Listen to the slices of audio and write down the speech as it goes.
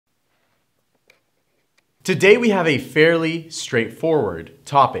Today we have a fairly straightforward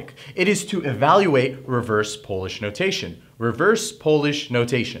topic. It is to evaluate reverse Polish notation. Reverse Polish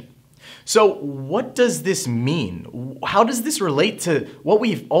notation. So what does this mean? How does this relate to what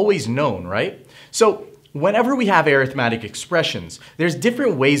we've always known, right? So whenever we have arithmetic expressions, there's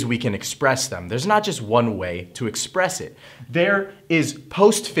different ways we can express them. There's not just one way to express it. There is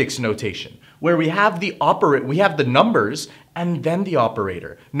postfix notation, where we have the numbers and then the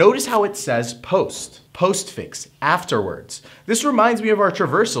operator. Notice how it says postfix, afterwards. This reminds me of our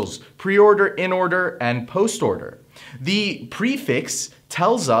traversals, pre-order, in-order, and post-order. The prefix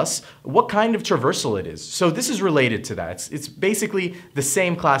tells us what kind of traversal it is. So this is related to that. It's basically the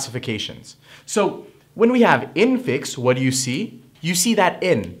same classifications. So when we have infix, what do you see? You see that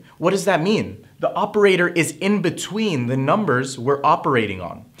in. What does that mean? The operator is in between the numbers we're operating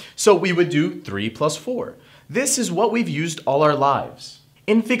on. So we would do 3 plus 4. This is what we've used all our lives.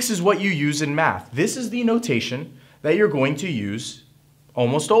 Infix is what you use in math. This is the notation that you're going to use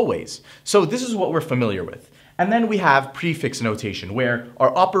almost always. So this is what we're familiar with. And then we have prefix notation, where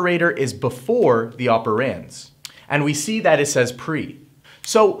our operator is before the operands. And we see that it says pre.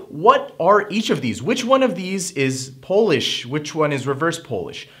 So what are each of these? Which one of these is Polish? Which one is reverse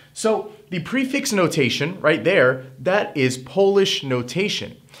Polish? So the prefix notation right there, that is Polish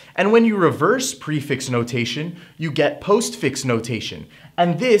notation. And when you reverse prefix notation, you get postfix notation.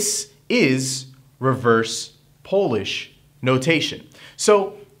 And this is reverse Polish notation.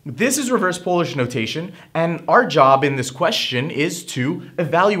 So this is reverse Polish notation, and our job in this question is to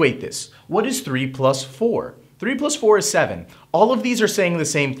evaluate this. What is 3 plus 4? 3 plus 4 is 7. All of these are saying the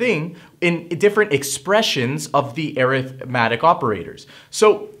same thing in different expressions of the arithmetic operators.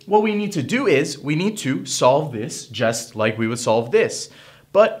 So what we need to do is we need to solve this just like we would solve this.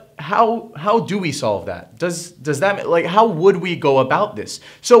 But how do we solve that? Does that, like, how would we go about this?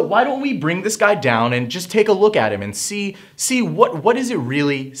 So why don't we bring this guy down and just take a look at him and see what is it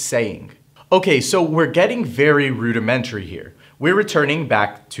really saying? Okay, so we're getting very rudimentary here. We're returning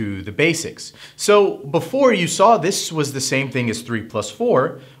back to the basics. So before, you saw this was the same thing as 3 plus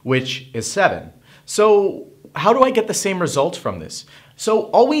 4, which is 7. So how do I get the same result from this? So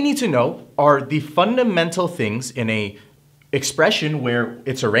all we need to know are the fundamental things in a expression where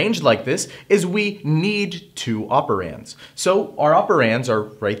it's arranged like this is we need 2 operands. So our operands are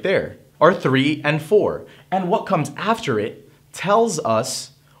right there, are 3 and 4. And what comes after it tells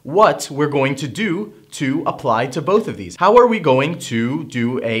us what we're going to do to apply to both of these. How are we going to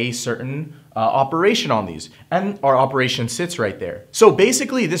do a certain operation on these? And our operation sits right there. So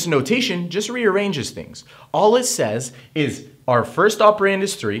basically this notation just rearranges things. All it says is our first operand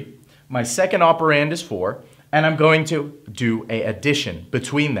is 3, my second operand is 4, and I'm going to do an addition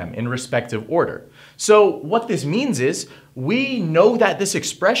between them in respective order. So what this means is we know that this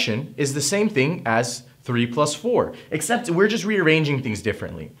expression is the same thing as 3 plus 4, except we're just rearranging things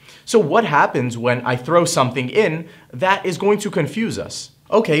differently. So what happens when I throw something in that is going to confuse us?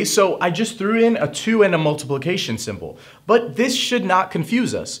 Okay, so I just threw in a 2 and a multiplication symbol, but this should not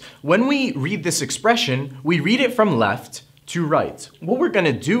confuse us. When we read this expression, we read it from left to right. What we're going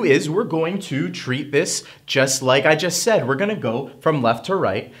to do is we're going to treat this just like I just said. We're going to go from left to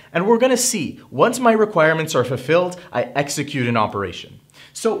right, and we're going to see once my requirements are fulfilled, I execute an operation.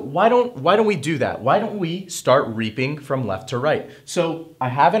 So why don't we do that? Why don't we start reaping from left to right? So I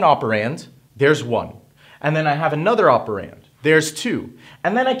have an operand, there's 1. And then I have another operand, there's 2.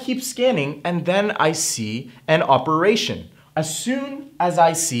 And then I keep scanning, and then I see an operation. As soon as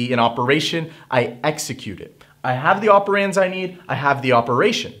I see an operation, I execute it. I have the operands I need, I have the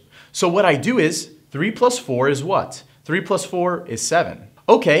operation. So what I do is 3 plus 4 is what? 3 plus 4 is 7.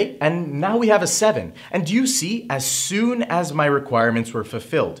 Okay, and now we have a 7. And do you see, as soon as my requirements were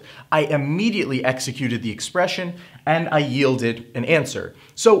fulfilled, I immediately executed the expression and I yielded an answer.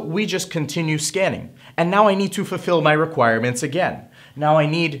 So we just continue scanning. And now I need to fulfill my requirements again. Now I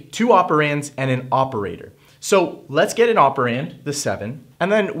need 2 operands and an operator. So let's get an operand, the 7,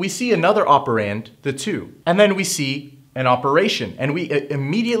 and then we see another operand, the 2, and then we see an operation, and we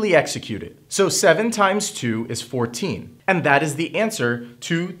immediately execute it. So 7 times 2 is 14, and that is the answer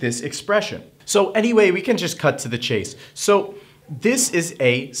to this expression. So anyway, we can just cut to the chase. So this is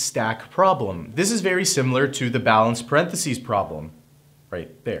a stack problem. This is very similar to the balanced parentheses problem,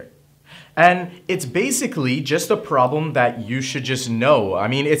 right there. And it's basically just a problem that you should just know. I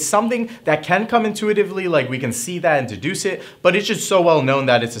mean, it's something that can come intuitively, like we can see that and deduce it, but it's just so well known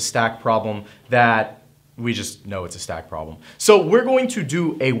that it's a stack problem that We just know it's a stack problem. So we're going to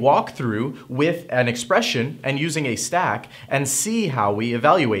do a walkthrough with an expression and using a stack and see how we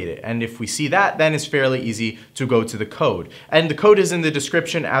evaluate it. And if we see that, then it's fairly easy to go to the code. And the code is in the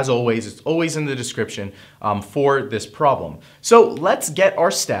description as always. It's always in the description for this problem. So let's get our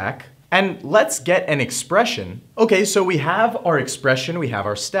stack and let's get an expression. Okay, so we have our expression, we have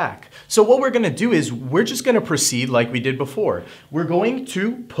our stack. So what we're gonna do is we're just gonna proceed like we did before. We're going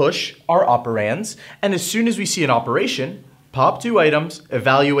to push our operands, and as soon as we see an operation, pop 2 items,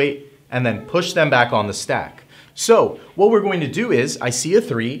 evaluate, and then push them back on the stack. So what we're going to do is, I see a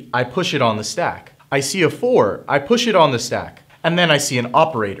 3, I push it on the stack. I see a 4, I push it on the stack. And then I see an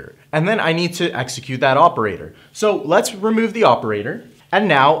operator, and then I need to execute that operator. So let's remove the operator. And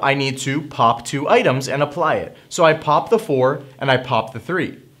now I need to pop 2 items and apply it. So I pop the 4 and I pop the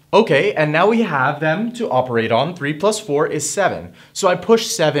 3. Okay, and now we have them to operate on. 3 plus 4 is 7. So I push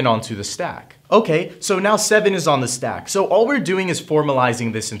 7 onto the stack. Okay, so now 7 is on the stack. So all we're doing is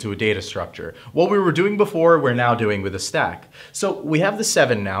formalizing this into a data structure. What we were doing before, we're now doing with a stack. So we have the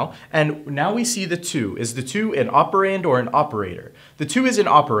 7 now, and now we see the 2. Is the 2 an operand or an operator? The 2 is an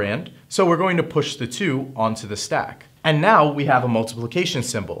operand, so we're going to push the 2 onto the stack. And now we have a multiplication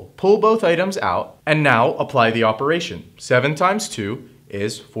symbol. Pull both items out, and now apply the operation. 7 times 2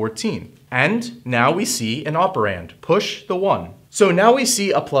 is 14. And now we see an operand. Push the 1. So now we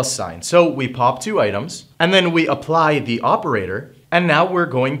see a plus sign. So we pop 2 items, and then we apply the operator, and now we're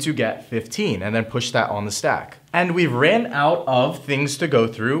going to get 15, and then push that on the stack. And we've ran out of things to go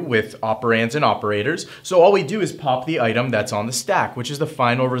through with operands and operators, so all we do is pop the item that's on the stack, which is the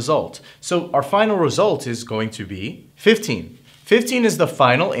final result. So our final result is going to be 15. 15 is the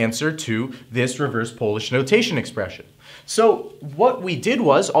final answer to this reverse Polish notation expression. So what we did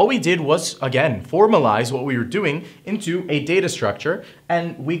was, all we did was, again, formalize what we were doing into a data structure,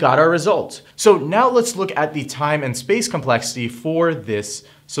 and we got our result. So now let's look at the time and space complexity for this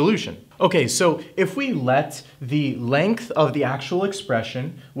solution. Okay, so if we let the length of the actual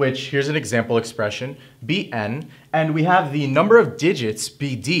expression, which here's an example expression, be n, and we have the number of digits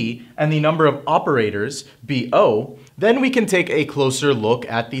be d, and the number of operators be o, then we can take a closer look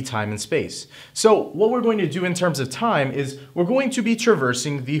at the time and space. So what we're going to do in terms of time is we're going to be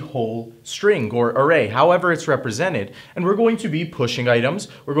traversing the whole string or array, however it's represented, and we're going to be pushing items,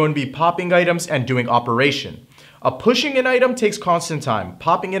 we're going to be popping items and doing operation. Pushing an item takes constant time,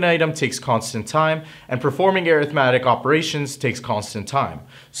 popping an item takes constant time, and performing arithmetic operations takes constant time.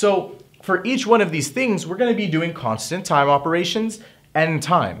 So for each one of these things, we're going to be doing constant time operations n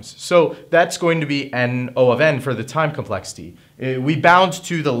times. So that's going to be n(O) of n for the time complexity. We bound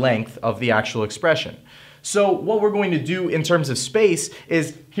to the length of the actual expression. So what we're going to do in terms of space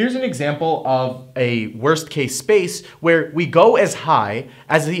is, here's an example of a worst case space where we go as high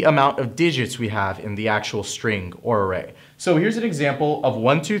as the amount of digits we have in the actual string or array. So here's an example of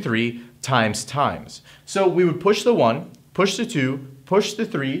 1, 2, 3 times. So we would push the 1, push the 2, push the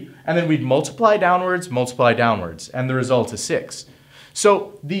 3, and then we'd multiply downwards, and the result is 6.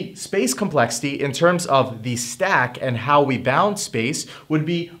 So the space complexity in terms of the stack and how we bound space would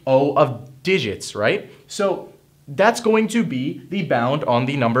be O of digits, right? So that's going to be the bound on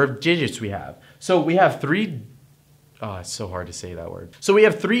the number of digits we have. So we have 3, it's so hard to say that word. So we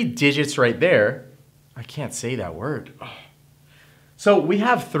have 3 digits right there. I can't say that word. So we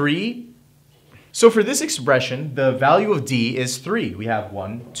have 3. So for this expression, the value of d is 3. We have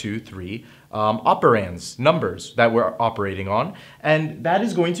 1, 2, 3 operands, numbers that we're operating on, and that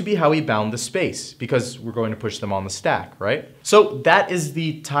is going to be how we bound the space because we're going to push them on the stack, right? So that is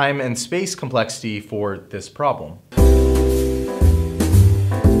the time and space complexity for this problem.